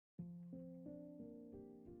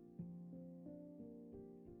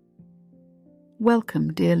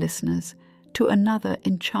Welcome, dear listeners, to another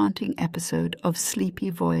enchanting episode of Sleepy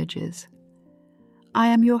Voyages. I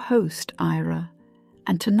am your host, Ira,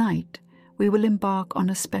 and tonight we will embark on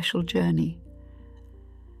a special journey.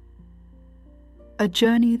 A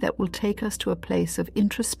journey that will take us to a place of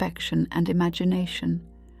introspection and imagination,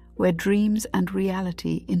 where dreams and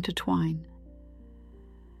reality intertwine.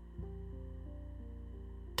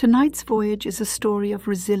 Tonight's voyage is a story of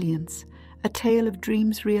resilience, a tale of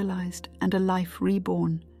dreams realized and a life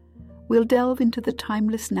reborn. We'll delve into the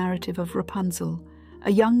timeless narrative of Rapunzel,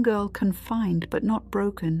 a young girl confined but not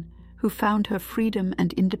broken, who found her freedom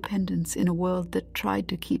and independence in a world that tried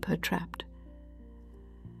to keep her trapped.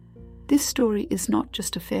 This story is not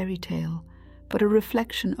just a fairy tale, but a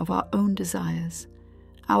reflection of our own desires,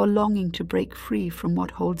 our longing to break free from what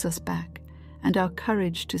holds us back, and our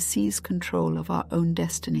courage to seize control of our own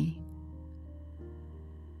destiny.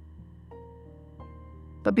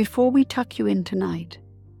 But before we tuck you in tonight,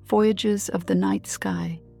 Voyagers of the Night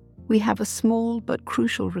Sky, we have a small but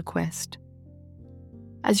crucial request.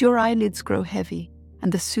 As your eyelids grow heavy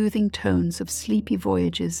and the soothing tones of Sleepy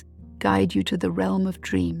Voyages guide you to the realm of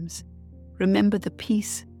dreams, remember the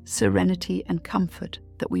peace, serenity, and comfort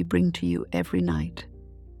that we bring to you every night.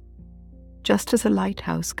 Just as a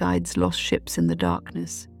lighthouse guides lost ships in the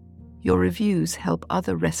darkness, your reviews help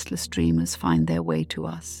other restless dreamers find their way to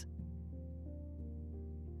us.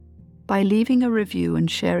 By leaving a review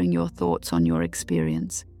and sharing your thoughts on your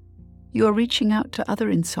experience, you are reaching out to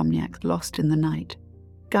other insomniacs lost in the night,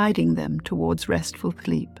 guiding them towards restful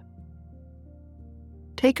sleep.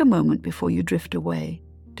 Take a moment before you drift away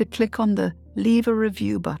to click on the Leave a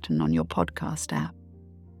Review button on your podcast app.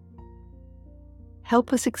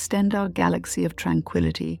 Help us extend our galaxy of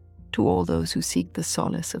tranquility to all those who seek the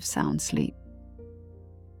solace of sound sleep.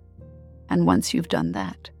 And once you've done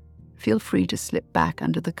that, feel free to slip back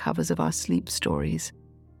under the covers of our sleep stories,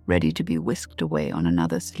 ready to be whisked away on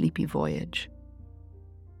another sleepy voyage.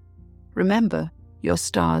 Remember, your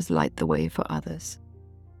stars light the way for others.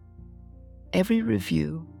 Every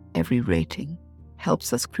review, every rating,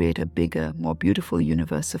 helps us create a bigger, more beautiful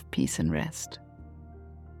universe of peace and rest.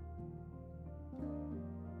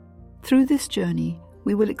 Through this journey,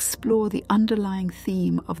 we will explore the underlying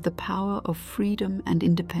theme of the power of freedom and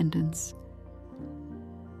independence.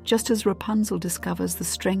 Just as Rapunzel discovers the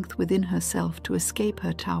strength within herself to escape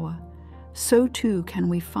her tower, so too can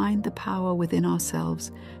we find the power within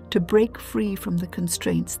ourselves to break free from the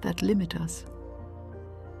constraints that limit us.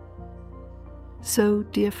 So,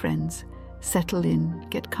 dear friends, settle in,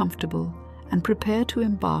 get comfortable, and prepare to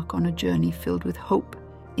embark on a journey filled with hope,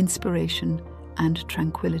 inspiration, and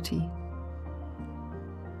tranquility.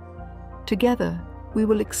 Together, we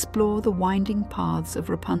will explore the winding paths of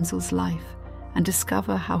Rapunzel's life and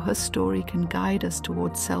discover how her story can guide us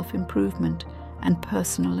towards self-improvement and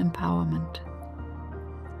personal empowerment.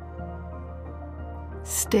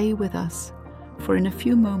 Stay with us, for in a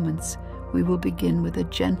few moments we will begin with a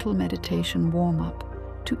gentle meditation warm-up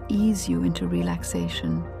to ease you into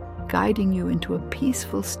relaxation, guiding you into a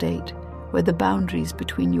peaceful state where the boundaries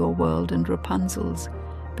between your world and Rapunzel's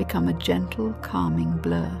become a gentle, calming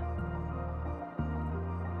blur.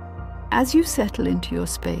 As you settle into your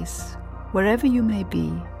space, wherever you may be,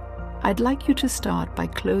 I'd like you to start by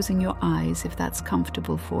closing your eyes if that's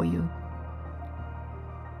comfortable for you.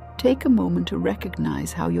 Take a moment to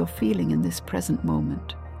recognize how you're feeling in this present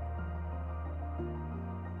moment.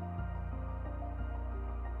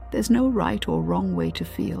 There's no right or wrong way to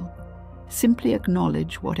feel. Simply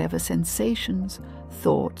acknowledge whatever sensations,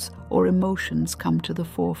 thoughts, or emotions come to the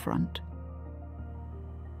forefront.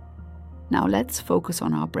 Now let's focus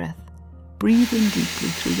on our breath. Breathe in deeply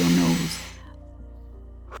through your nose,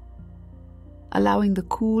 allowing the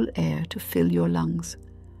cool air to fill your lungs.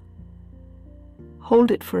 Hold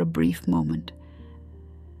it for a brief moment.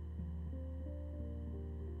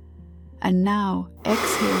 And now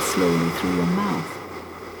exhale slowly through your mouth,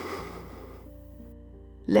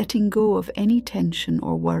 letting go of any tension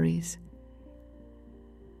or worries.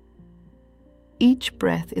 Each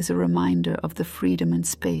breath is a reminder of the freedom and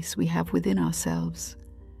space we have within ourselves.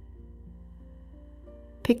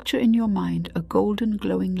 Picture in your mind a golden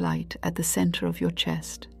glowing light at the center of your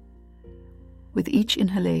chest. With each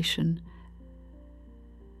inhalation,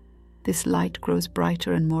 this light grows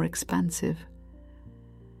brighter and more expansive.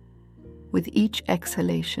 With each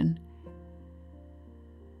exhalation,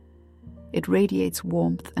 it radiates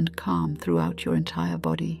warmth and calm throughout your entire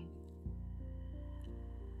body.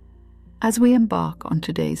 As we embark on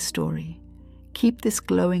today's story, keep this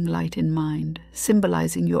glowing light in mind,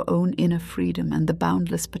 symbolizing your own inner freedom and the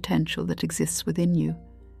boundless potential that exists within you.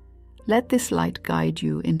 Let this light guide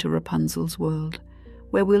you into Rapunzel's world,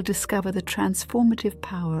 where we'll discover the transformative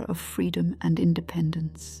power of freedom and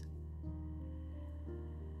independence.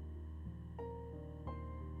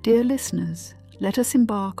 Dear listeners, let us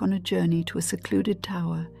embark on a journey to a secluded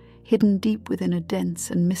tower hidden deep within a dense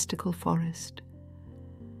and mystical forest.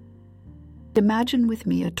 Imagine with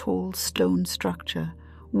me a tall stone structure,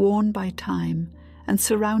 worn by time and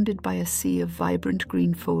surrounded by a sea of vibrant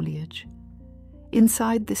green foliage.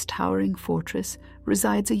 Inside this towering fortress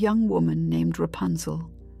resides a young woman named Rapunzel.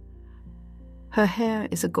 Her hair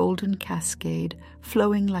is a golden cascade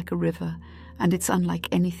flowing like a river, and it's unlike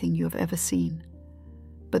anything you have ever seen.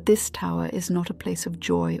 But this tower is not a place of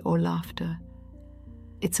joy or laughter.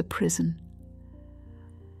 It's a prison.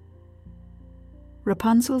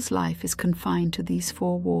 Rapunzel's life is confined to these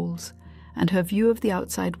four walls, and her view of the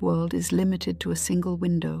outside world is limited to a single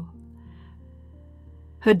window.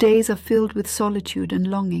 Her days are filled with solitude and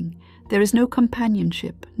longing. There is no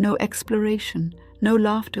companionship, no exploration, no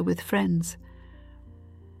laughter with friends.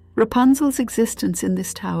 Rapunzel's existence in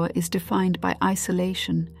this tower is defined by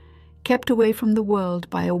isolation, kept away from the world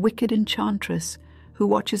by a wicked enchantress who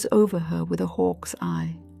watches over her with a hawk's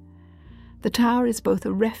eye. The tower is both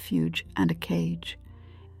a refuge and a cage.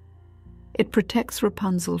 It protects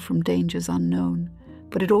Rapunzel from dangers unknown,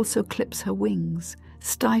 but it also clips her wings,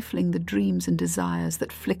 stifling the dreams and desires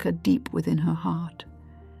that flicker deep within her heart.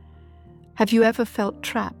 Have you ever felt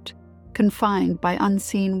trapped, confined by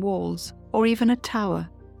unseen walls, or even a tower?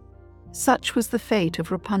 Such was the fate of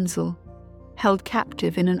Rapunzel, held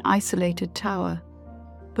captive in an isolated tower.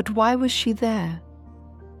 But why was she there?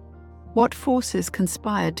 What forces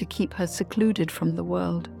conspired to keep her secluded from the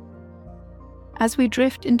world? As we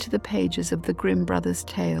drift into the pages of the Grimm brothers'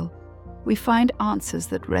 tale, we find answers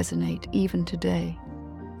that resonate even today.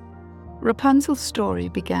 Rapunzel's story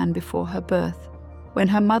began before her birth, when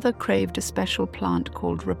her mother craved a special plant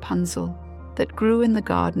called Rapunzel that grew in the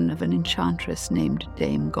garden of an enchantress named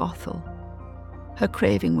Dame Gothel. Her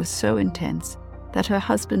craving was so intense that her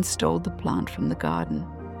husband stole the plant from the garden,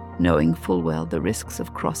 knowing full well the risks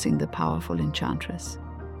of crossing the powerful enchantress.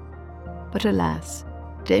 But alas,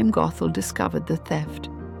 Dame Gothel discovered the theft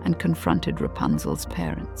and confronted Rapunzel's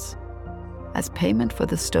parents. As payment for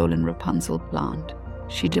the stolen Rapunzel plant,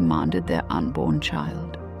 she demanded their unborn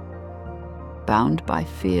child. Bound by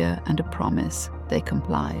fear and a promise, they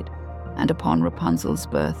complied, and upon Rapunzel's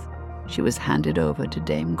birth, she was handed over to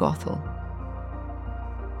Dame Gothel.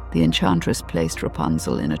 The enchantress placed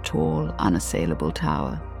Rapunzel in a tall, unassailable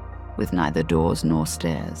tower, with neither doors nor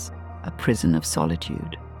stairs, a prison of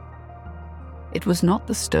solitude. It was not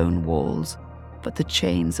the stone walls, but the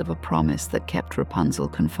chains of a promise that kept Rapunzel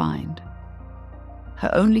confined. Her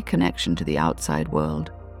only connection to the outside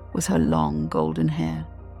world was her long golden hair,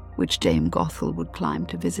 which Dame Gothel would climb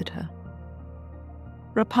to visit her.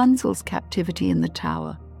 Rapunzel's captivity in the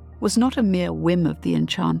tower was not a mere whim of the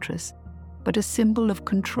enchantress, but a symbol of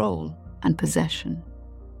control and possession.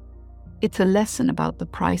 It's a lesson about the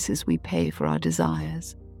prices we pay for our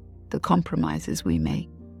desires, the compromises we make,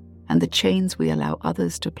 and the chains we allow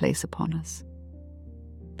others to place upon us.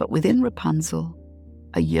 But within Rapunzel,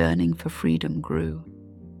 a yearning for freedom grew.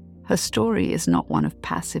 Her story is not one of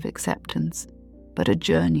passive acceptance, but a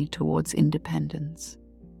journey towards independence,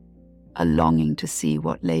 a longing to see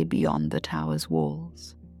what lay beyond the tower's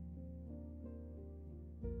walls.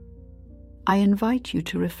 I invite you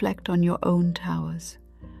to reflect on your own towers,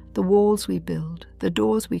 the walls we build, the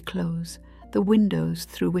doors we close, the windows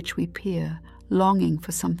through which we peer, longing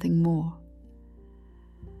for something more.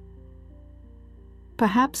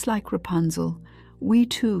 Perhaps like Rapunzel, we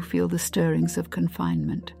too feel the stirrings of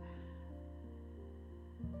confinement.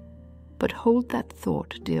 But hold that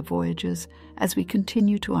thought, dear voyagers, as we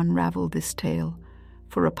continue to unravel this tale,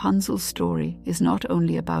 for Rapunzel's story is not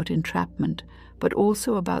only about entrapment, but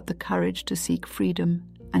also about the courage to seek freedom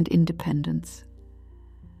and independence.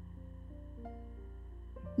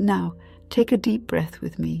 Now, take a deep breath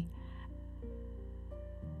with me,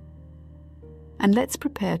 and let's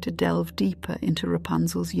prepare to delve deeper into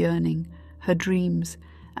Rapunzel's yearning, her dreams,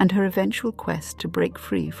 and her eventual quest to break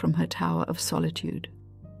free from her tower of solitude.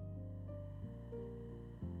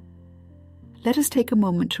 Let us take a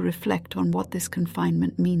moment to reflect on what this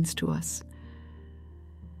confinement means to us.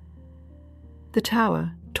 The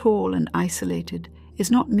tower, tall and isolated, is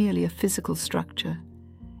not merely a physical structure.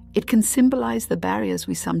 It can symbolize the barriers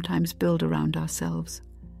we sometimes build around ourselves.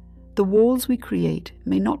 The walls we create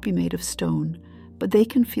may not be made of stone, but they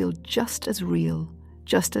can feel just as real,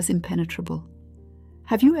 just as impenetrable.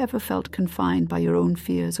 Have you ever felt confined by your own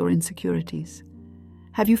fears or insecurities?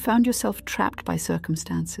 Have you found yourself trapped by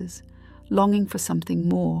circumstances, longing for something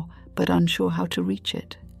more, but unsure how to reach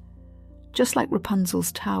it. Just like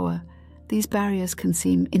Rapunzel's tower, these barriers can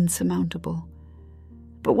seem insurmountable.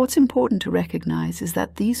 But what's important to recognize is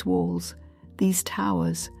that these walls, these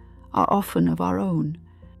towers, are often of our own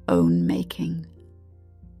making.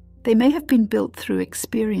 They may have been built through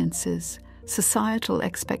experiences, societal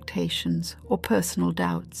expectations, or personal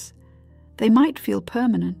doubts. They might feel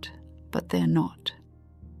permanent, but they're not.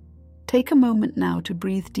 Take a moment now to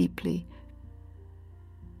breathe deeply,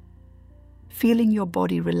 feeling your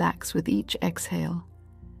body relax with each exhale.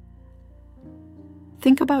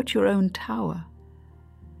 Think about your own tower.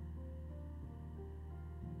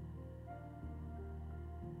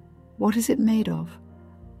 What is it made of?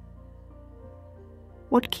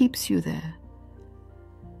 What keeps you there?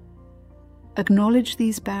 Acknowledge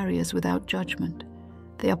these barriers without judgment.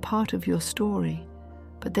 They are part of your story,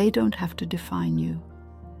 but they don't have to define you.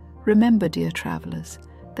 Remember, dear travelers,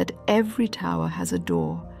 that every tower has a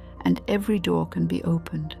door, and every door can be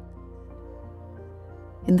opened.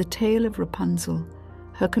 In the tale of Rapunzel,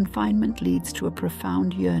 her confinement leads to a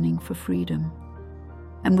profound yearning for freedom,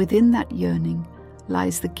 and within that yearning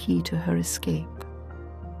lies the key to her escape.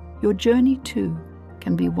 Your journey, too,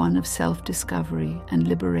 can be one of self-discovery and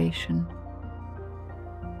liberation.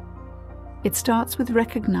 It starts with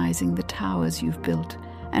recognizing the towers you've built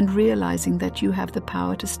and realizing that you have the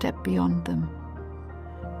power to step beyond them.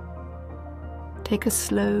 Take a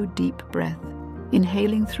slow, deep breath,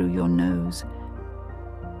 inhaling through your nose,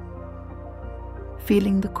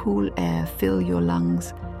 feeling the cool air fill your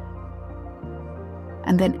lungs,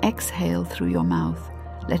 and then exhale through your mouth,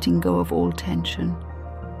 letting go of all tension.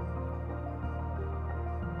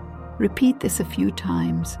 Repeat this a few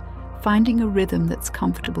times, finding a rhythm that's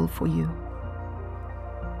comfortable for you.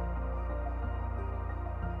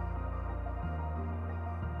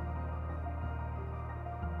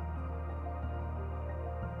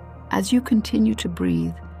 As you continue to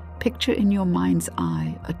breathe, picture in your mind's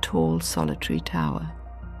eye a tall, solitary tower.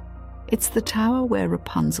 It's the tower where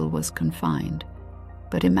Rapunzel was confined,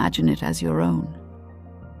 but imagine it as your own.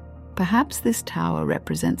 Perhaps this tower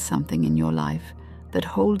represents something in your life that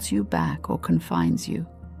holds you back or confines you.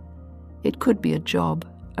 It could be a job,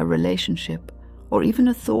 a relationship, or even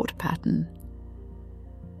a thought pattern.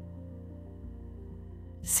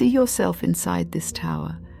 See yourself inside this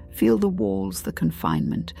tower. Feel the walls, the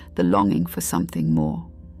confinement, the longing for something more.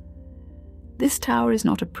 This tower is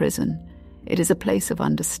not a prison. It is a place of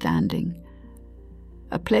understanding,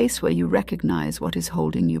 a place where you recognize what is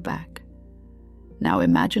holding you back. Now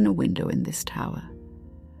imagine a window in this tower.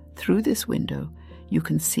 Through this window, you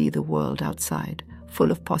can see the world outside,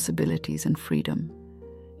 full of possibilities and freedom.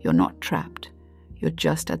 You're not trapped. You're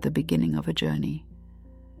just at the beginning of a journey.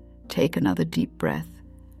 Take another deep breath,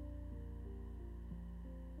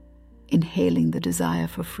 inhaling the desire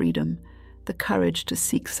for freedom, the courage to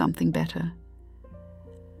seek something better.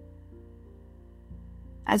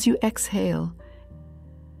 As you exhale,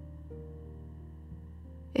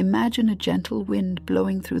 imagine a gentle wind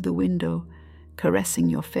blowing through the window, caressing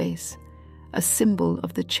your face, a symbol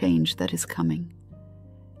of the change that is coming.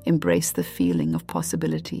 Embrace the feeling of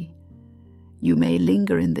possibility. You may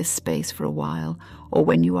linger in this space for a while, or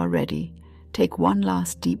when you are ready, take one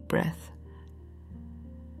last deep breath.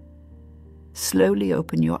 Slowly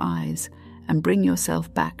open your eyes and bring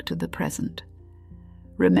yourself back to the present.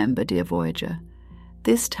 Remember, dear Voyager,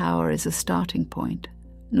 this tower is a starting point,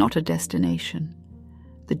 not a destination.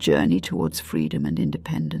 The journey towards freedom and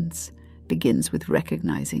independence begins with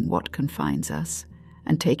recognizing what confines us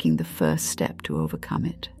and taking the first step to overcome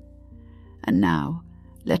it. And now,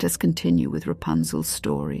 let us continue with Rapunzel's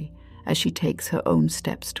story as she takes her own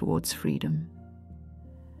steps towards freedom.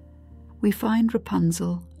 We find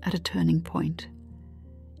Rapunzel at a turning point.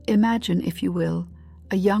 Imagine, if you will,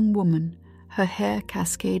 a young woman, her hair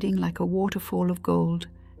cascading like a waterfall of gold,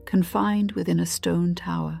 confined within a stone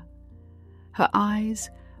tower. Her eyes,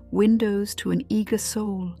 windows to an eager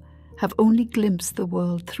soul, have only glimpsed the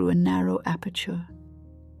world through a narrow aperture.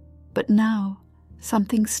 But now,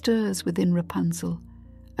 something stirs within Rapunzel,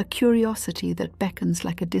 a curiosity that beckons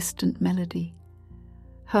like a distant melody.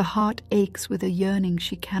 Her heart aches with a yearning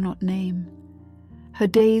she cannot name. Her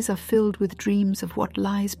days are filled with dreams of what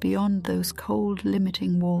lies beyond those cold,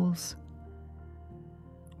 limiting walls.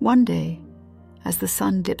 One day, as the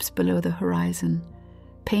sun dips below the horizon,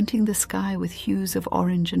 painting the sky with hues of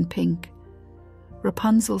orange and pink,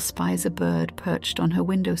 Rapunzel spies a bird perched on her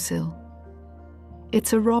windowsill.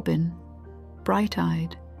 It's a robin,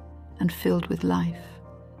 bright-eyed and filled with life.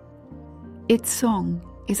 Its song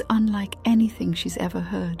is unlike anything she's ever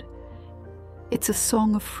heard. It's a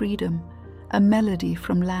song of freedom, a melody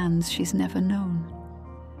from lands she's never known.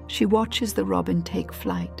 She watches the robin take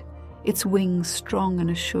flight, its wings strong and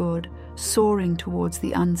assured, soaring towards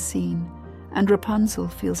the unseen, and Rapunzel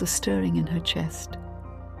feels a stirring in her chest.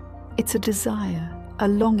 It's a desire, a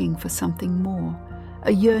longing for something more,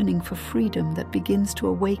 a yearning for freedom that begins to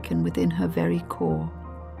awaken within her very core.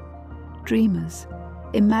 Dreamers,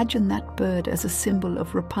 imagine that bird as a symbol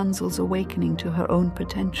of Rapunzel's awakening to her own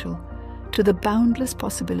potential, to the boundless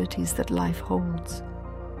possibilities that life holds.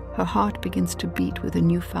 Her heart begins to beat with a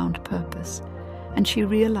newfound purpose, and she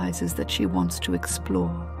realizes that she wants to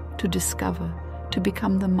explore, to discover, to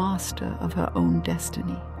become the master of her own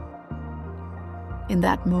destiny. In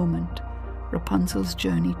that moment, Rapunzel's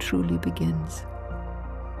journey truly begins.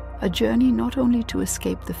 A journey not only to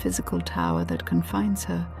escape the physical tower that confines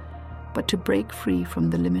her, but to break free from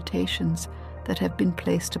the limitations that have been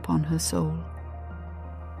placed upon her soul.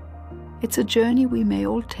 It's a journey we may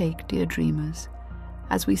all take, dear dreamers,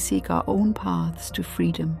 as we seek our own paths to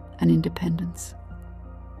freedom and independence.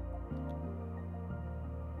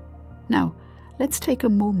 Now, let's take a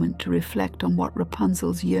moment to reflect on what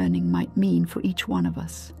Rapunzel's yearning might mean for each one of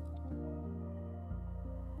us.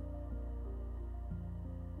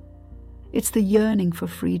 It's the yearning for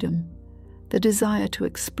freedom, the desire to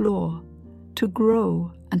explore, to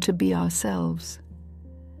grow, and to be ourselves.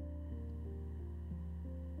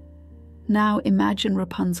 Now imagine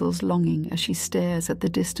Rapunzel's longing as she stares at the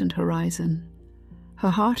distant horizon.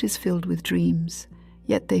 Her heart is filled with dreams,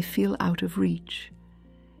 yet they feel out of reach.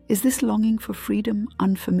 Is this longing for freedom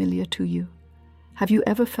unfamiliar to you? Have you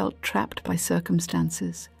ever felt trapped by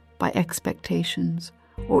circumstances, by expectations,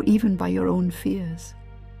 or even by your own fears?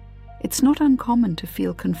 It's not uncommon to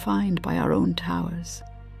feel confined by our own towers.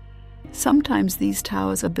 Sometimes these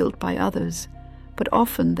towers are built by others, but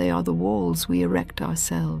often they are the walls we erect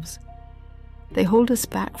ourselves. They hold us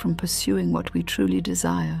back from pursuing what we truly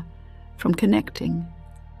desire, from connecting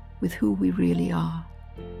with who we really are.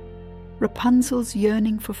 Rapunzel's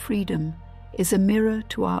yearning for freedom is a mirror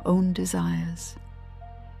to our own desires.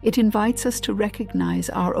 It invites us to recognize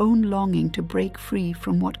our own longing to break free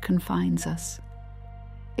from what confines us.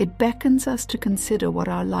 It beckons us to consider what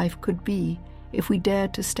our life could be if we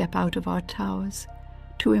dared to step out of our towers,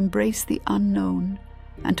 to embrace the unknown,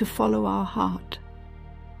 and to follow our heart.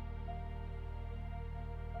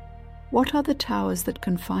 What are the towers that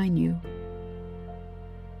confine you?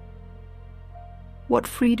 What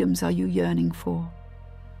freedoms are you yearning for?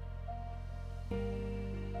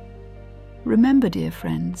 Remember, dear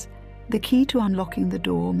friends, the key to unlocking the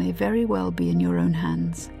door may very well be in your own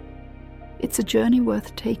hands. It's a journey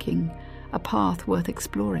worth taking, a path worth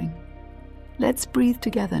exploring. Let's breathe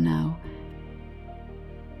together now,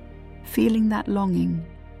 feeling that longing,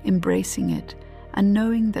 embracing it, and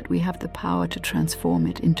knowing that we have the power to transform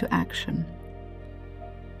it into action.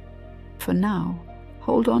 For now,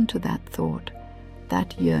 hold on to that thought,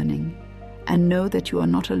 that yearning, and know that you are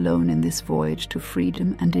not alone in this voyage to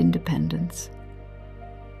freedom and independence.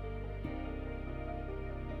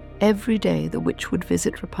 Every day the witch would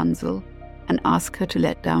visit Rapunzel and ask her to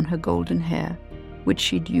let down her golden hair, which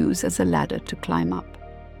she'd use as a ladder to climb up.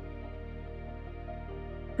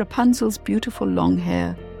 Rapunzel's beautiful long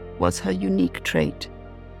hair was her unique trait,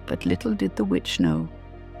 but little did the witch know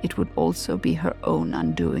it would also be her own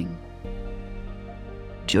undoing.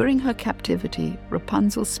 During her captivity,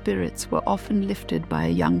 Rapunzel's spirits were often lifted by a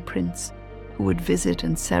young prince who would visit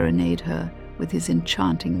and serenade her with his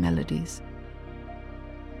enchanting melodies.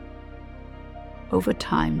 Over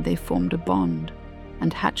time, they formed a bond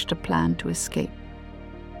and hatched a plan to escape.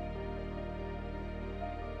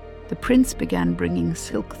 The prince began bringing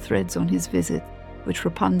silk threads on his visit, which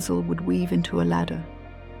Rapunzel would weave into a ladder.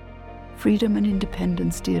 Freedom and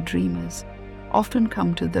independence, dear dreamers, often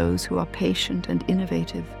come to those who are patient and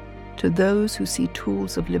innovative, to those who see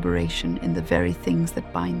tools of liberation in the very things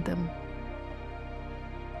that bind them.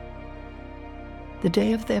 The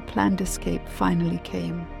day of their planned escape finally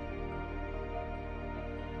came.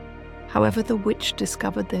 However, the witch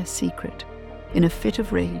discovered their secret. In a fit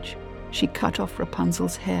of rage, she cut off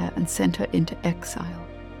Rapunzel's hair and sent her into exile.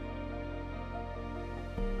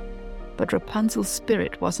 But Rapunzel's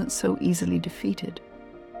spirit wasn't so easily defeated.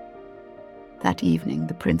 That evening,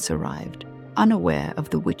 the prince arrived, unaware of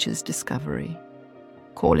the witch's discovery.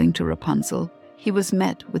 Calling to Rapunzel, he was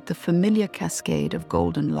met with the familiar cascade of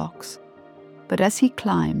golden locks. But as he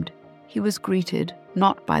climbed, he was greeted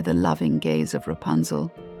not by the loving gaze of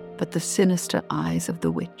Rapunzel, but the sinister eyes of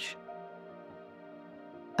the witch.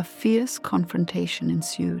 A fierce confrontation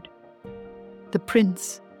ensued. The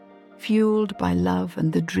prince, fueled by love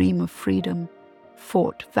and the dream of freedom,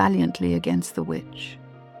 fought valiantly against the witch.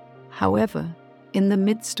 However, in the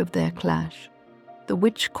midst of their clash, the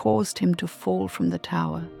witch caused him to fall from the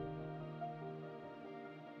tower.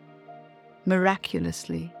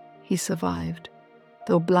 Miraculously, he survived,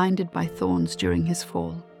 though blinded by thorns during his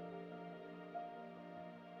fall.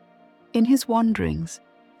 In his wanderings,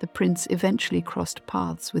 the prince eventually crossed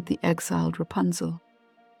paths with the exiled Rapunzel.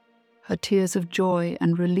 Her tears of joy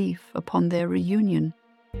and relief upon their reunion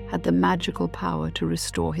had the magical power to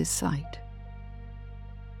restore his sight.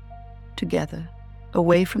 Together,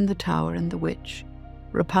 away from the tower and the witch,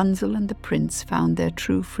 Rapunzel and the prince found their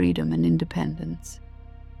true freedom and independence.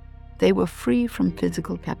 They were free from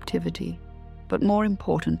physical captivity, but more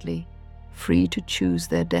importantly, free to choose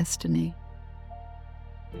their destiny.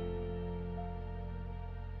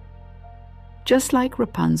 Just like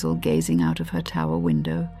Rapunzel gazing out of her tower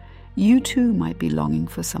window, you too might be longing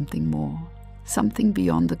for something more, something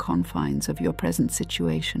beyond the confines of your present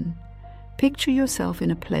situation. Picture yourself in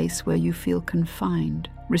a place where you feel confined,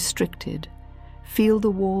 restricted. Feel the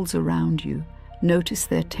walls around you. Notice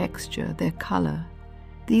their texture, their color.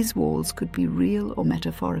 These walls could be real or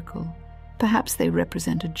metaphorical. Perhaps they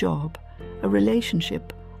represent a job, a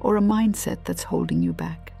relationship, or a mindset that's holding you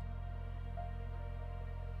back.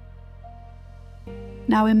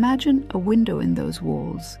 Now imagine a window in those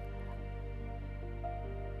walls.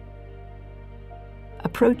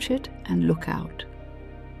 Approach it and look out.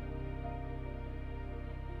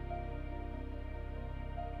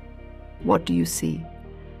 What do you see?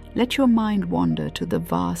 Let your mind wander to the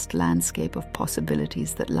vast landscape of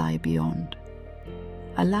possibilities that lie beyond.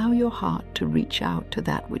 Allow your heart to reach out to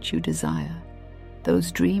that which you desire,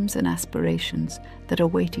 those dreams and aspirations that are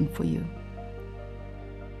waiting for you.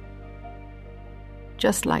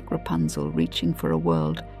 Just like Rapunzel reaching for a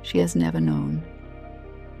world she has never known,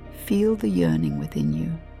 feel the yearning within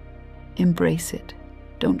you. Embrace it.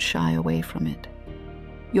 Don't shy away from it.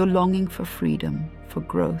 Your longing for freedom, for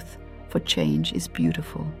growth, for change is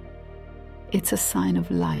beautiful. It's a sign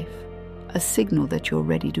of life, a signal that you're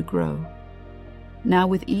ready to grow. Now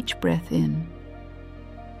with each breath in,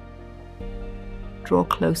 draw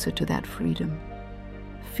closer to that freedom.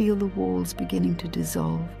 Feel the walls beginning to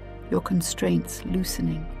dissolve, your constraints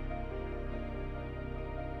loosening.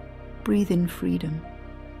 Breathe in freedom.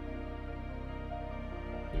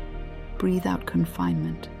 Breathe out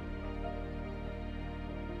confinement.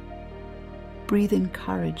 Breathe in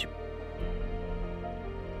courage.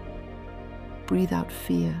 Breathe out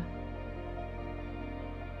fear.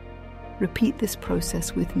 Repeat this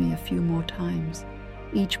process with me a few more times,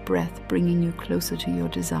 each breath bringing you closer to your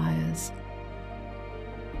desires.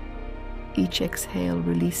 Each exhale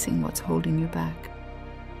releasing what's holding you back.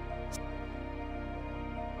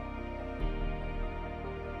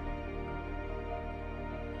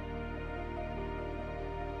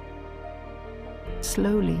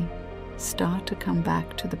 Slowly, start to come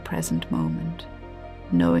back to the present moment,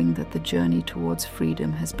 knowing that the journey towards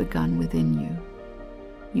freedom has begun within you.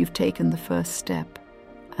 You've taken the first step,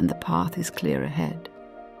 and the path is clear ahead.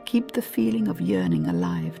 Keep the feeling of yearning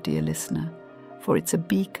alive, dear listener, for it's a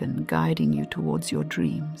beacon guiding you towards your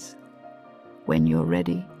dreams. When you're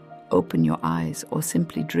ready, open your eyes or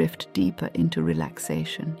simply drift deeper into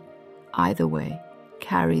relaxation. Either way,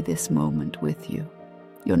 carry this moment with you.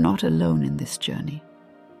 You're not alone in this journey.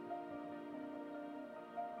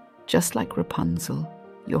 Just like Rapunzel,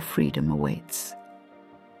 your freedom awaits.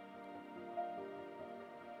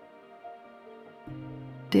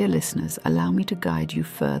 Dear listeners, allow me to guide you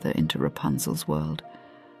further into Rapunzel's world,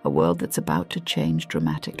 a world that's about to change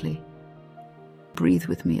dramatically. Breathe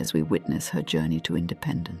with me as we witness her journey to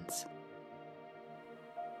independence.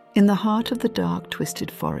 In the heart of the dark, twisted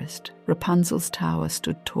forest, Rapunzel's tower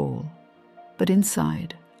stood tall, but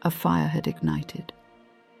inside, a fire had ignited.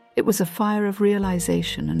 It was a fire of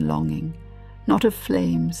realization and longing, not of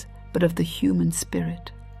flames, but of the human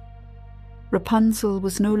spirit. Rapunzel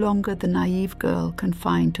was no longer the naive girl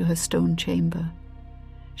confined to her stone chamber.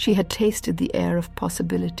 She had tasted the air of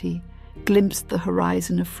possibility, glimpsed the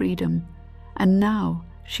horizon of freedom, and now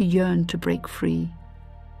she yearned to break free.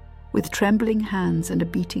 With trembling hands and a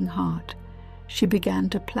beating heart, she began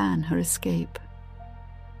to plan her escape.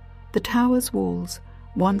 The tower's walls,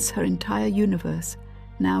 once her entire universe,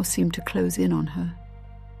 now seemed to close in on her.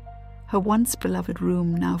 Her once beloved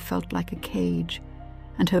room now felt like a cage,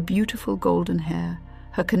 and her beautiful golden hair,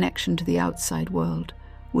 her connection to the outside world,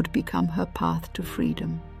 would become her path to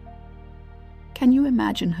freedom. Can you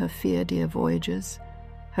imagine her fear, dear voyagers?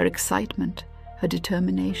 Her excitement, her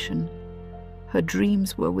determination. Her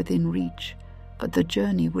dreams were within reach, but the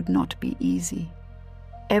journey would not be easy.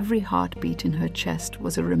 Every heartbeat in her chest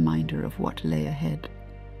was a reminder of what lay ahead.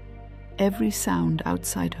 Every sound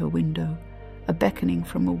outside her window, a beckoning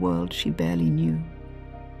from a world she barely knew.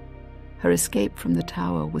 Her escape from the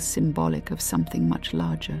tower was symbolic of something much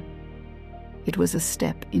larger. It was a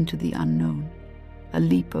step into the unknown, a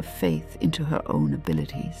leap of faith into her own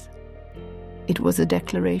abilities. It was a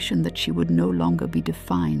declaration that she would no longer be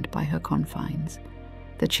defined by her confines,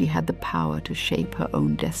 that she had the power to shape her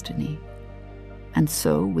own destiny. And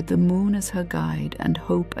so, with the moon as her guide and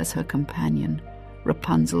hope as her companion,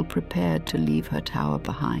 Rapunzel prepared to leave her tower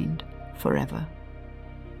behind forever.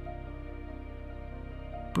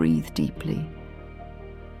 Breathe deeply.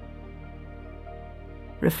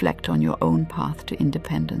 Reflect on your own path to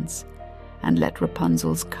independence, and let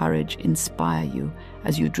Rapunzel's courage inspire you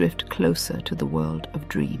as you drift closer to the world of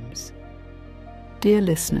dreams. Dear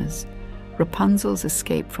listeners, Rapunzel's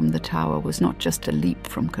escape from the tower was not just a leap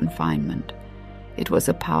from confinement. It was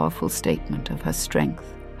a powerful statement of her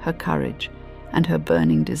strength, her courage, and her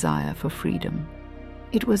burning desire for freedom.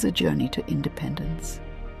 It was a journey to independence.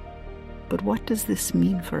 But what does this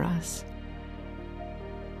mean for us?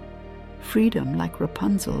 Freedom, like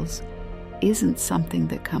Rapunzel's, isn't something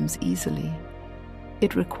that comes easily.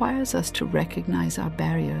 It requires us to recognize our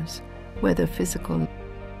barriers, whether physical,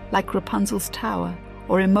 like Rapunzel's tower,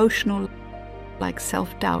 or emotional, like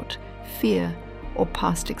self-doubt, fear, or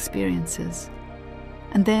past experiences.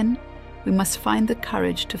 And then we must find the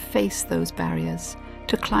courage to face those barriers,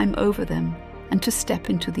 to climb over them, and to step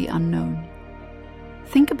into the unknown.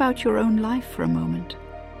 Think about your own life for a moment.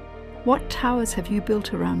 What towers have you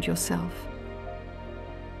built around yourself?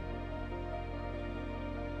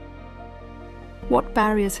 What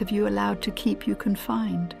barriers have you allowed to keep you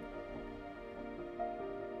confined?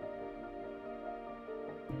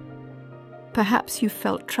 Perhaps you've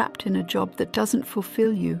felt trapped in a job that doesn't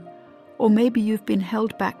fulfill you, or maybe you've been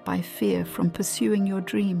held back by fear from pursuing your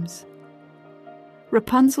dreams.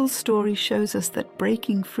 Rapunzel's story shows us that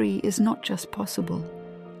breaking free is not just possible,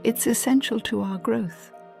 it's essential to our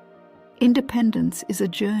growth. Independence is a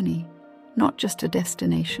journey, not just a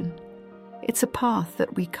destination. It's a path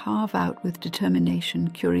that we carve out with determination,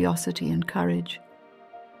 curiosity, and courage.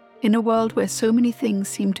 In a world where so many things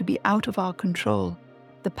seem to be out of our control,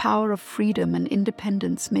 the power of freedom and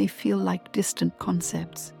independence may feel like distant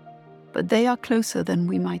concepts, but they are closer than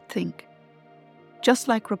we might think. Just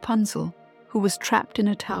like Rapunzel, who was trapped in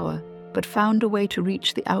a tower but found a way to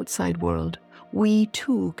reach the outside world, we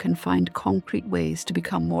too can find concrete ways to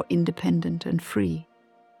become more independent and free.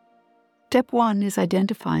 Step 1 is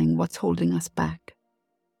identifying what's holding us back.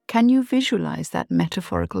 Can you visualize that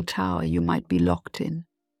metaphorical tower you might be locked in?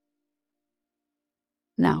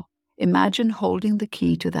 Now, imagine holding the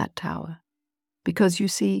key to that tower, because you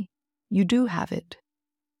see, you do have it.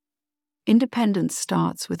 Independence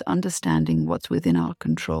starts with understanding what's within our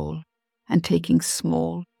control and taking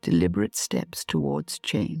small, deliberate steps towards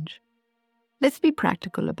change. Let's be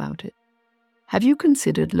practical about it. Have you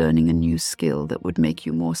considered learning a new skill that would make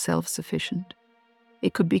you more self-sufficient?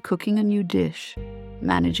 It could be cooking a new dish,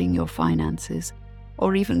 managing your finances,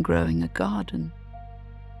 or even growing a garden.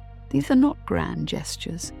 These are not grand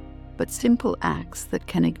gestures, but simple acts that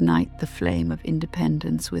can ignite the flame of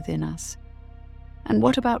independence within us. And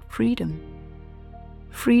what about freedom?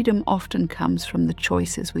 Freedom often comes from the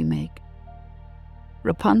choices we make.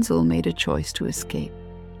 Rapunzel made a choice to escape,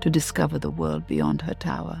 to discover the world beyond her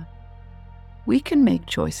tower. We can make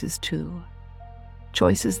choices too.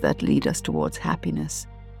 Choices that lead us towards happiness,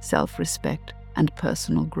 self-respect, and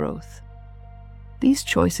personal growth. These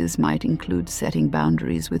choices might include setting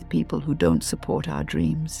boundaries with people who don't support our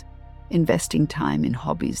dreams, investing time in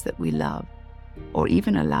hobbies that we love, or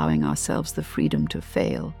even allowing ourselves the freedom to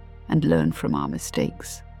fail and learn from our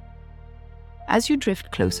mistakes. As you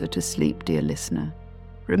drift closer to sleep, dear listener,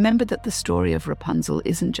 remember that the story of Rapunzel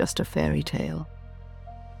isn't just a fairy tale.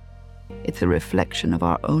 It's a reflection of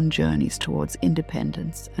our own journeys towards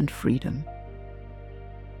independence and freedom.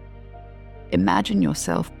 Imagine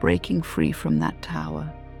yourself breaking free from that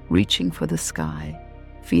tower, reaching for the sky,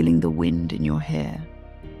 feeling the wind in your hair.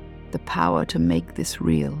 The power to make this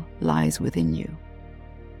real lies within you.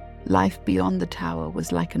 Life beyond the tower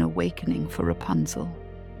was like an awakening for Rapunzel.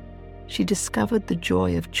 She discovered the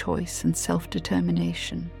joy of choice and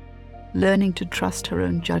self-determination, learning to trust her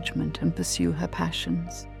own judgment and pursue her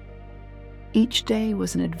passions. Each day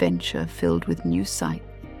was an adventure filled with new sights,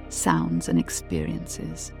 sounds, and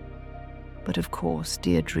experiences. But of course,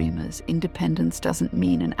 dear dreamers, independence doesn't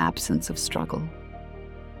mean an absence of struggle.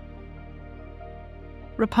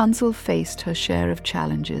 Rapunzel faced her share of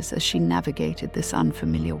challenges as she navigated this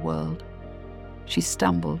unfamiliar world. She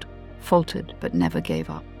stumbled, faltered, but never gave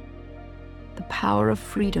up. The power of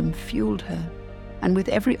freedom fueled her, and with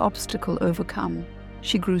every obstacle overcome,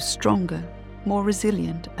 she grew stronger, more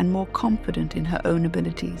resilient, and more confident in her own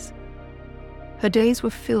abilities. Her days were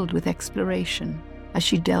filled with exploration as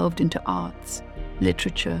she delved into arts,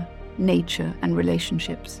 literature, nature, and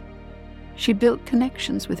relationships. She built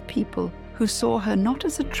connections with people who saw her not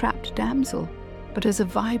as a trapped damsel, but as a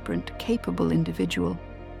vibrant, capable individual.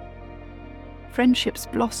 Friendships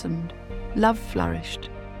blossomed, love flourished,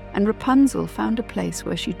 and Rapunzel found a place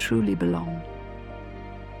where she truly belonged.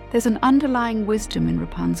 There's an underlying wisdom in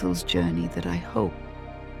Rapunzel's journey that I hope,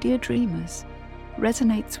 dear dreamers,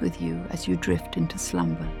 resonates with you as you drift into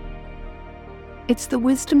slumber. It's the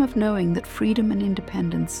wisdom of knowing that freedom and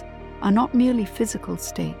independence are not merely physical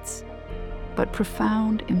states, but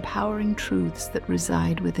profound, empowering truths that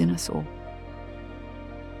reside within us all.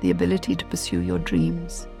 The ability to pursue your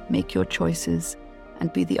dreams, make your choices,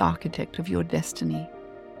 and be the architect of your destiny.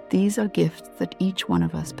 These are gifts that each one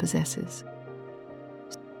of us possesses.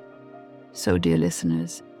 So, dear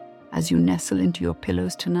listeners, as you nestle into your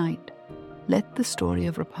pillows tonight, let the story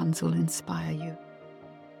of Rapunzel inspire you.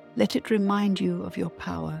 Let it remind you of your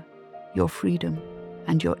power, your freedom,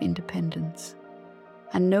 and your independence.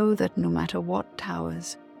 And know that no matter what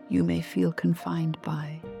towers you may feel confined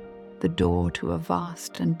by, the door to a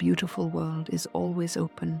vast and beautiful world is always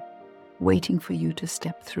open, waiting for you to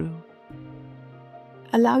step through.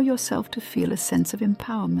 Allow yourself to feel a sense of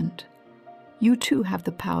empowerment. You too have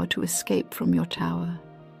the power to escape from your tower.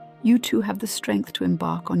 You too have the strength to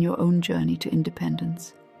embark on your own journey to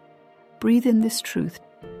independence. Breathe in this truth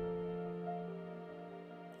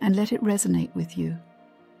and let it resonate with you.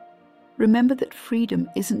 Remember that freedom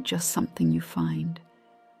isn't just something you find.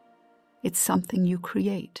 It's something you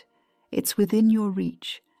create. It's within your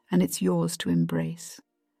reach, and it's yours to embrace.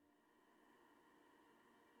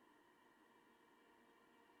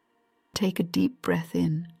 Take a deep breath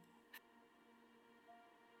in.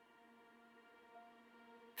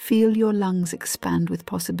 Feel your lungs expand with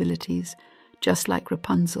possibilities, just like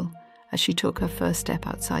Rapunzel as she took her first step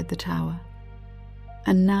outside the tower.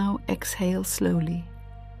 And now exhale slowly,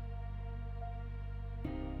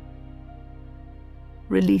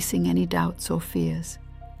 releasing any doubts or fears,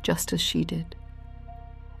 just as she did.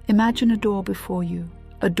 Imagine a door before you,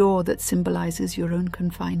 a door that symbolizes your own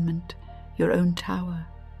confinement, your own tower.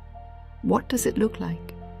 What does it look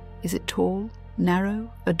like? Is it tall,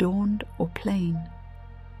 narrow, adorned, or plain?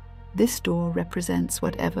 This door represents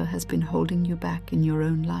whatever has been holding you back in your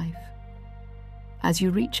own life. As you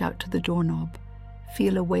reach out to the doorknob,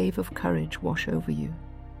 feel a wave of courage wash over you.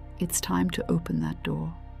 It's time to open that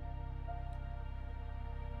door.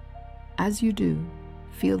 As you do,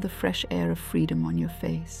 feel the fresh air of freedom on your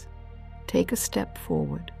face. Take a step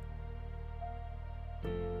forward.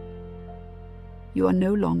 You are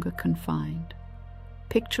no longer confined.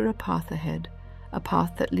 Picture a path ahead, a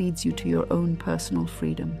path that leads you to your own personal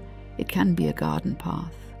freedom. It can be a garden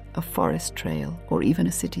path, a forest trail, or even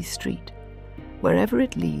a city street. Wherever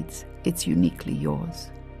it leads, it's uniquely yours.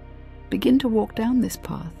 Begin to walk down this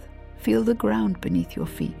path. Feel the ground beneath your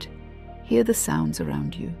feet. Hear the sounds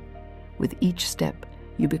around you. With each step,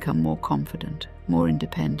 you become more confident, more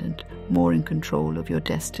independent, more in control of your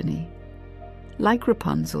destiny. Like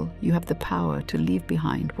Rapunzel, you have the power to leave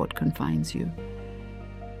behind what confines you.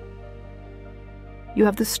 You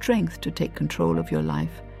have the strength to take control of your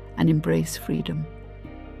life and embrace freedom.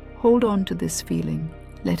 Hold on to this feeling.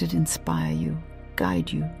 Let it inspire you,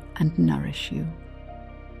 guide you, and nourish you.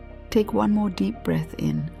 Take one more deep breath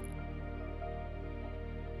in,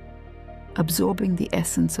 absorbing the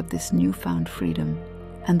essence of this newfound freedom,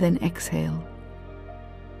 and then exhale,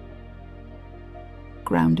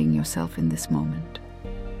 grounding yourself in this moment.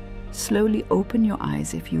 Slowly open your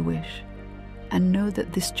eyes if you wish, and know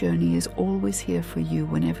that this journey is always here for you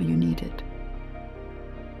whenever you need it.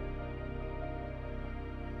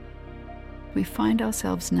 We find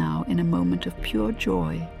ourselves now in a moment of pure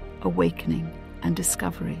joy, awakening, and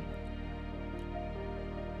discovery.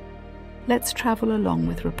 Let's travel along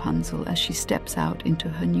with Rapunzel as she steps out into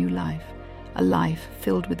her new life, a life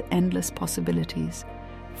filled with endless possibilities,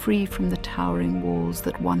 free from the towering walls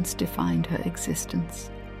that once defined her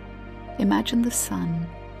existence. Imagine the sun,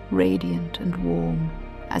 radiant and warm,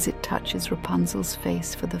 as it touches Rapunzel's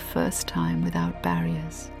face for the first time without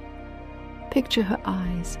barriers. Picture her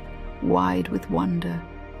eyes, wide with wonder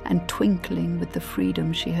and twinkling with the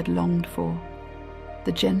freedom she had longed for.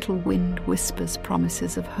 The gentle wind whispers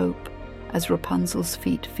promises of hope as Rapunzel's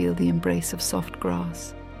feet feel the embrace of soft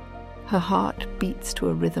grass. Her heart beats to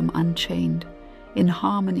a rhythm unchained, in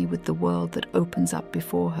harmony with the world that opens up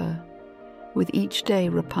before her. With each day,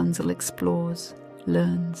 Rapunzel explores,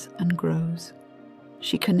 learns, and grows.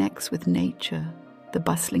 She connects with nature, the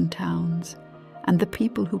bustling towns, and the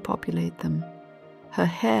people who populate them, Her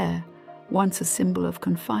hair, once a symbol of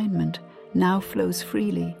confinement, now flows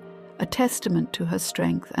freely, a testament to her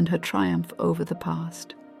strength and her triumph over the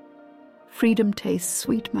past. Freedom tastes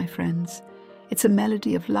sweet, my friends. It's a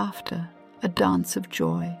melody of laughter, a dance of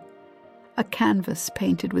joy, a canvas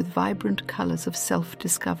painted with vibrant colors of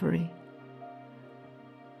self-discovery.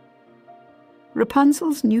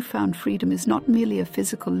 Rapunzel's newfound freedom is not merely a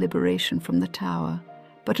physical liberation from the tower,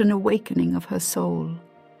 but an awakening of her soul,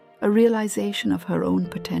 a realization of her own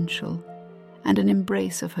potential, and an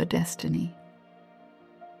embrace of her destiny.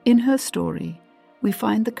 In her story, we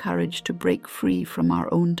find the courage to break free from our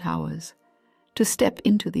own towers, to step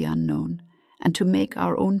into the unknown, and to make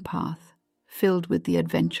our own path filled with the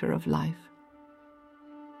adventure of life.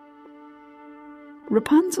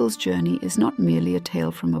 Rapunzel's journey is not merely a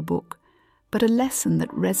tale from a book, but a lesson that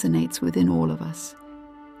resonates within all of us.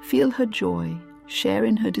 Feel her joy, share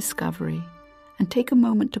in her discovery, and take a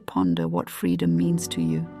moment to ponder what freedom means to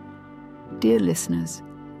you. Dear listeners,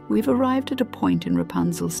 we've arrived at a point in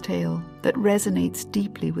Rapunzel's tale that resonates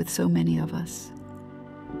deeply with so many of us.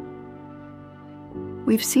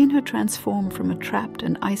 We've seen her transform from a trapped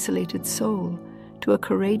and isolated soul to a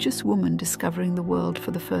courageous woman discovering the world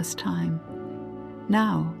for the first time.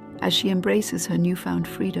 Now, as she embraces her newfound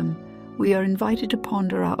freedom, we are invited to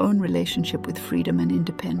ponder our own relationship with freedom and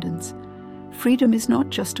independence. Freedom is not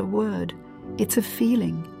just a word, it's a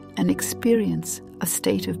feeling, an experience, a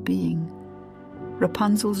state of being.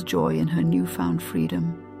 Rapunzel's joy in her newfound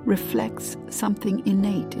freedom reflects something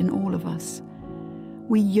innate in all of us.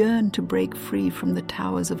 We yearn to break free from the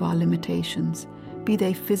towers of our limitations, be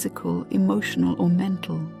they physical, emotional, or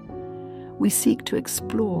mental. We seek to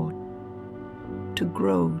explore, to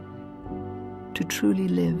grow, to truly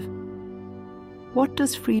live. What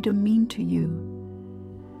does freedom mean to you?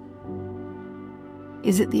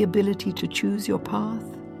 Is it the ability to choose your path?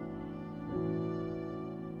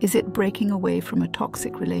 Is it breaking away from a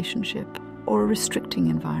toxic relationship or a restricting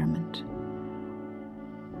environment?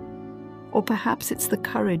 Or perhaps it's the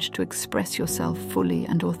courage to express yourself fully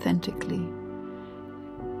and authentically.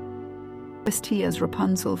 Just as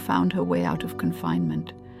Rapunzel found her way out of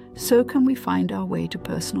confinement, so can we find our way to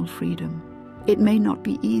personal freedom. It may not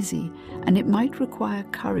be easy, and it might require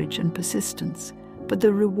courage and persistence, but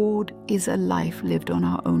the reward is a life lived on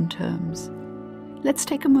our own terms. Let's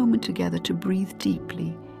take a moment together to breathe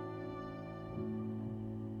deeply,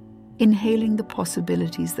 inhaling the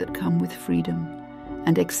possibilities that come with freedom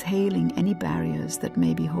and exhaling any barriers that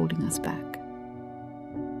may be holding us back.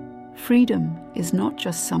 Freedom is not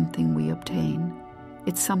just something we obtain,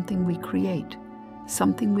 it's something we create,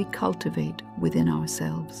 something we cultivate within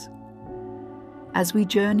ourselves. As we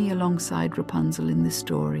journey alongside Rapunzel in this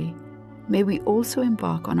story, may we also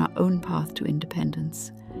embark on our own path to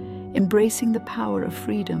independence, embracing the power of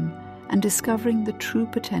freedom and discovering the true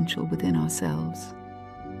potential within ourselves.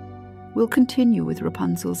 We'll continue with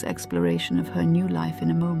Rapunzel's exploration of her new life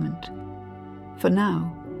in a moment. For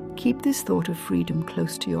now, keep this thought of freedom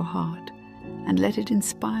close to your heart and let it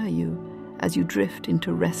inspire you as you drift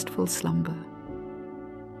into restful slumber.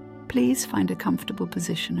 Please find a comfortable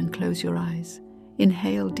position and close your eyes.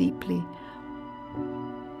 Inhale deeply,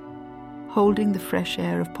 holding the fresh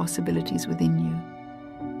air of possibilities within you.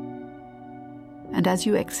 And as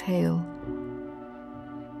you exhale,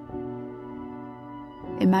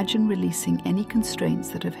 imagine releasing any constraints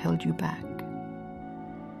that have held you back.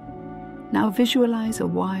 Now visualize a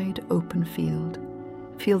wide, open field.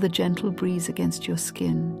 Feel the gentle breeze against your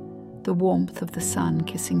skin, the warmth of the sun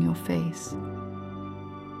kissing your face.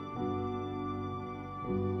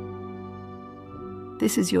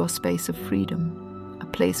 This is your space of freedom, a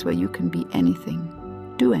place where you can be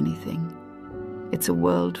anything, do anything. It's a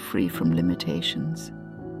world free from limitations.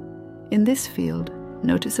 In this field,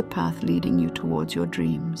 notice a path leading you towards your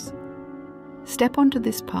dreams. Step onto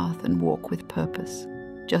this path and walk with purpose,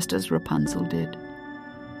 just as Rapunzel did.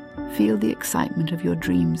 Feel the excitement of your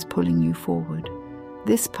dreams pulling you forward.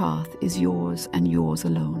 This path is yours and yours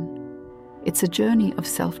alone. It's a journey of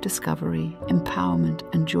self-discovery, empowerment,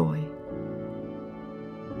 and joy.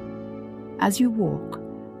 As you walk,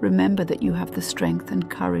 remember that you have the strength and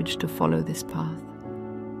courage to follow this path.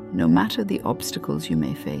 No matter the obstacles you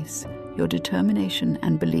may face, your determination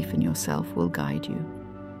and belief in yourself will guide you.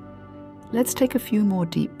 Let's take a few more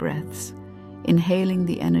deep breaths, inhaling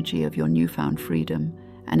the energy of your newfound freedom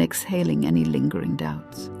and exhaling any lingering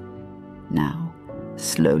doubts. Now,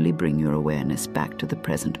 slowly bring your awareness back to the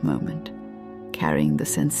present moment, carrying the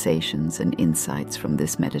sensations and insights from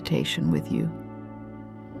this meditation with you.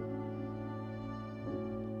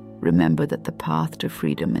 Remember that the path to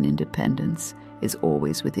freedom and independence is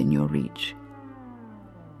always within your reach.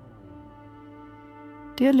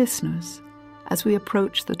 Dear listeners, as we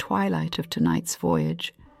approach the twilight of tonight's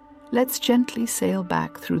voyage, let's gently sail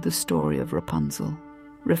back through the story of Rapunzel,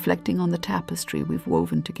 reflecting on the tapestry we've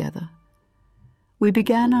woven together. We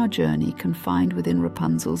began our journey confined within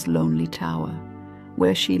Rapunzel's lonely tower,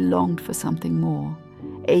 where she longed for something more,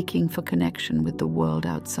 aching for connection with the world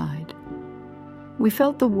outside. We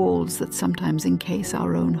felt the walls that sometimes encase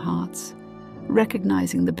our own hearts,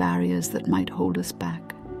 recognizing the barriers that might hold us back.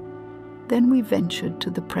 Then we ventured to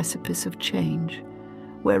the precipice of change,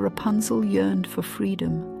 where Rapunzel yearned for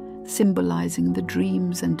freedom, symbolizing the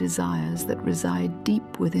dreams and desires that reside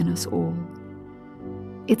deep within us all.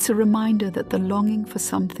 It's a reminder that the longing for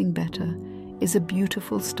something better is a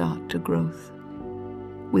beautiful start to growth.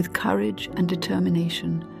 With courage and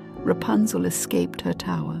determination, Rapunzel escaped her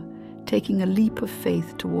tower, taking a leap of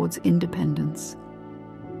faith towards independence.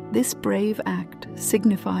 This brave act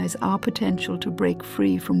signifies our potential to break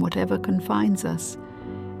free from whatever confines us,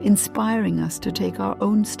 inspiring us to take our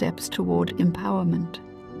own steps toward empowerment.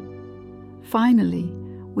 Finally,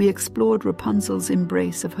 we explored Rapunzel's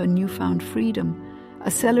embrace of her newfound freedom,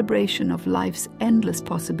 a celebration of life's endless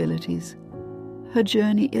possibilities. Her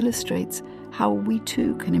journey illustrates how we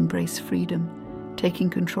too can embrace freedom, taking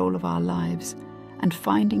control of our lives, and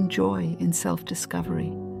finding joy in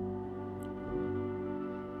self-discovery.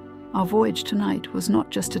 Our voyage tonight was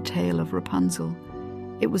not just a tale of Rapunzel,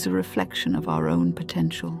 it was a reflection of our own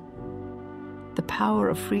potential. The power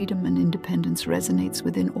of freedom and independence resonates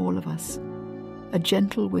within all of us, a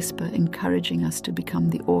gentle whisper encouraging us to become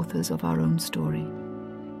the authors of our own story.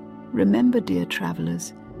 Remember, dear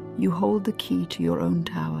travelers, you hold the key to your own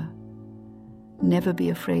tower. Never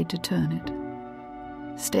be afraid to turn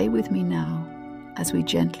it. Stay with me now as we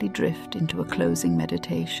gently drift into a closing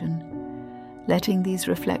meditation, letting these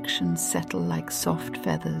reflections settle like soft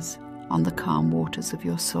feathers on the calm waters of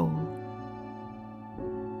your soul.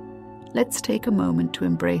 Let's take a moment to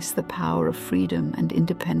embrace the power of freedom and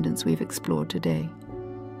independence we've explored today.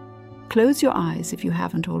 Close your eyes if you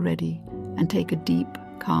haven't already, and take a deep,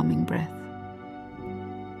 calming breath.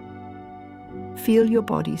 Feel your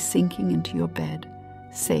body sinking into your bed,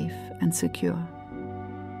 safe and secure.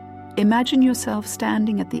 Imagine yourself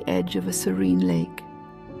standing at the edge of a serene lake.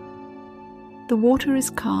 The water is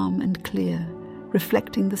calm and clear,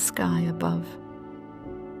 reflecting the sky above.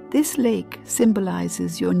 This lake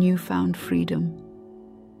symbolizes your newfound freedom.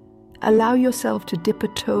 Allow yourself to dip a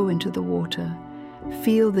toe into the water.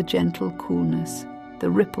 Feel the gentle coolness, the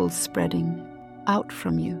ripples spreading out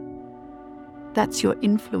from you. That's your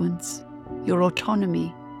influence, your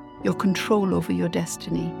autonomy, your control over your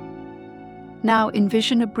destiny. Now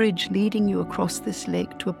envision a bridge leading you across this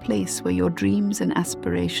lake to a place where your dreams and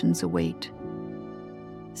aspirations await.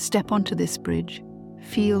 Step onto this bridge,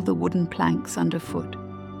 feel the wooden planks underfoot,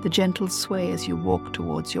 the gentle sway as you walk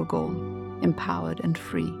towards your goal, empowered and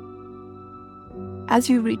free. As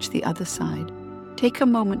you reach the other side, take a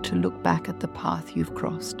moment to look back at the path you've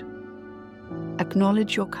crossed.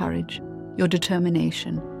 Acknowledge your courage, your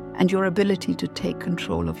determination, and your ability to take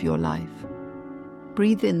control of your life.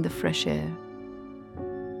 Breathe in the fresh air,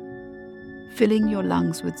 filling your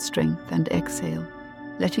lungs with strength, and exhale,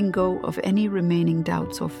 letting go of any remaining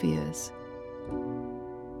doubts or fears.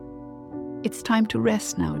 It's time to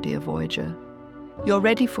rest now, dear Voyager. You're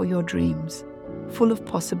ready for your dreams, full of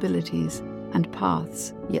possibilities and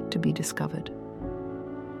paths yet to be discovered.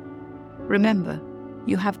 Remember,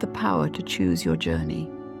 you have the power to choose your journey,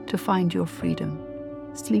 to find your freedom.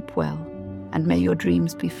 Sleep well, and may your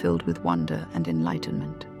dreams be filled with wonder and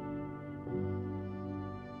enlightenment.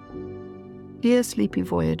 Dear sleepy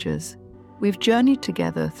Voyagers, we've journeyed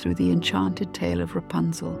together through the enchanted tale of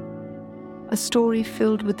Rapunzel, a story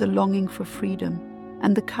filled with the longing for freedom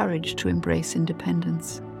and the courage to embrace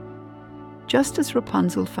independence. Just as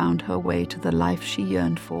Rapunzel found her way to the life she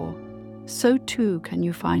yearned for, so too can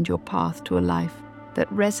you find your path to a life that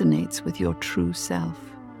resonates with your true self.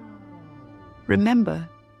 Remember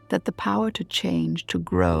that the power to change, to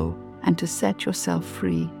grow, and to set yourself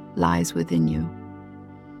free lies within you.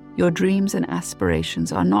 Your dreams and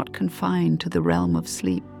aspirations are not confined to the realm of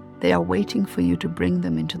sleep. They are waiting for you to bring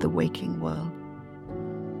them into the waking world.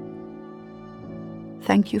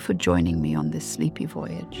 Thank you for joining me on this sleepy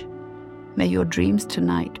voyage. May your dreams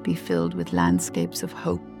tonight be filled with landscapes of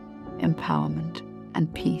hope, empowerment,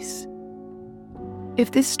 and peace.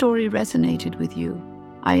 If this story resonated with you,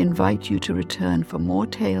 I invite you to return for more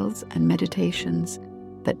tales and meditations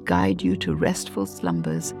that guide you to restful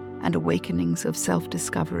slumbers and awakenings of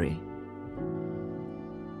self-discovery.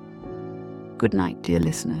 Good night, dear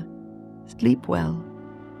listener. Sleep well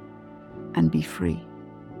and be free.